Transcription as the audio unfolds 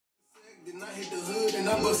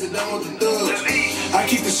sit down with the thugs. I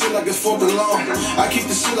keep the shit like it's for the long. I keep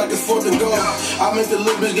the shit like it's for the goal. I make the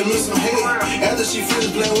little bitch give me some head after she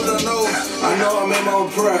finished playing with her nose. I know I made my own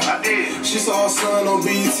prayer. She saw her son on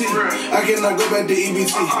BET. I cannot go back to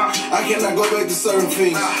EBT. I cannot go back to certain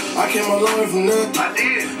things. I came a long way from nothing.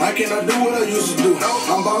 I cannot do what I used to do.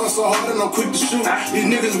 I'm ballin' so hard and I'm quick to shoot. These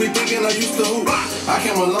niggas be thinking I used to hoop. I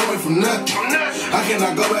came a long way from nothing. I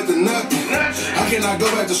cannot go back to nothing. I cannot go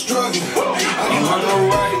back to struggling. I'm hunting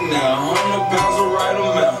right now, 100 pounds of right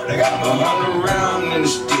amount. They got 100 round in the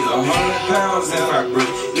steel, 100 pounds if I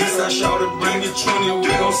break. ESide Shawty bring it 20,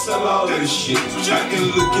 we gon' sell all of this shit. I can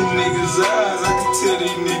look in niggas' eyes, I can tell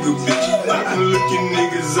these niggas bitch. I can look in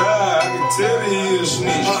niggas' eyes, I can tell he a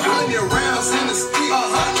snitch. 100 rounds in the steel,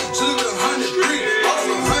 100 jugger, 100 brick.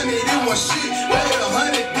 Also 100 in one shit, wait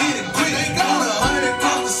 100 did it quick. They got 100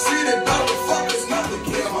 across the city, dog the fuck is not to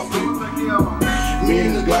kill my people. Me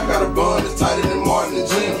and the Glock got a bond that's tighter than Martin and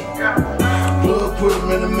Jenny. Plug put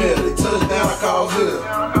him in the middle, they touch down, I call here.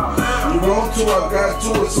 You wrong too, I got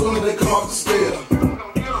to it, soon as they come off the scale.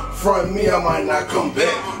 Front me, I might not come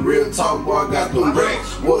back. Real talk, boy, I got them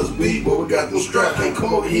racks. Was beat, but we got them straps. Can't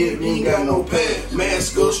come over here if you ain't got no pads.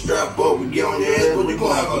 Mask up, strap up, we get on your ass, but you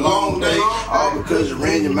gon' have a long day. All because you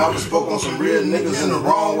ran your mouth and spoke on some real niggas in the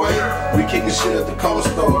wrong way. We kicking shit at the corner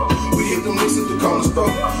store. We hit them licks at the corner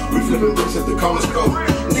store. We flipping bricks at the corner store.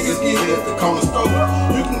 Niggas get hit at the corner store.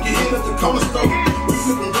 You can get hit at the corner store. We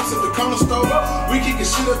flipping bricks at the corner store. We kicking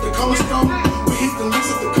shit at the corner store. We hit them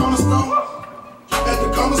licks at the corner store. At the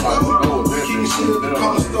corner store, we keepin' shit at the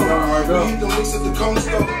corner store. We hit them licks at the corner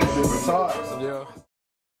store. Yeah.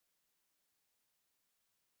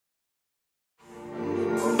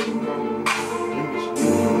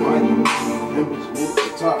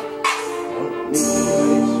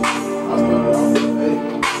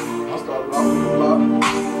 I started off with the block,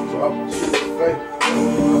 so I put shit in the face.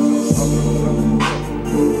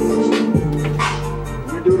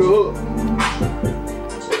 Let me do the hook.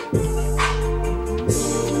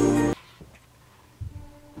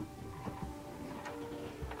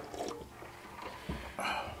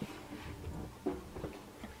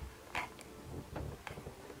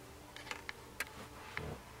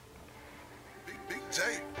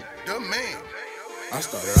 The man. I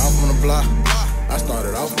started off on the block. I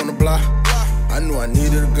started off on the block. I knew I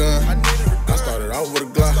needed a gun. I started off with a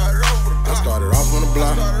Glock. I started off on the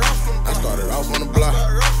block. I started off on the block.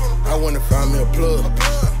 I went and found me a plug.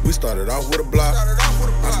 We started off with a block.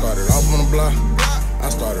 I started off on the block. I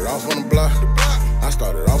started off on the block. I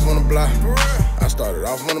started off on the block. I started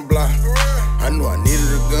off on the block. I knew I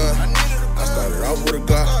needed a gun. I started off with a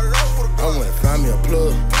Glock. I went and found me a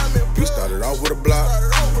plug. We started off with a block.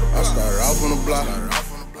 I started off on the block.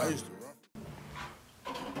 I used to run.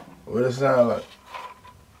 What it sound like?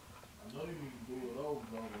 I know you need to do it over,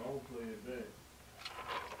 but I don't play it back.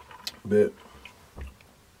 Bet.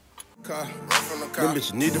 Them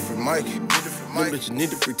bitches need the free mic. Them bitches need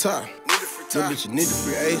the free top. Them bitches need the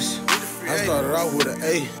free ace. I started off with an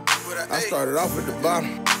A. I started off at the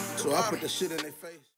bottom, so I put the shit in their face.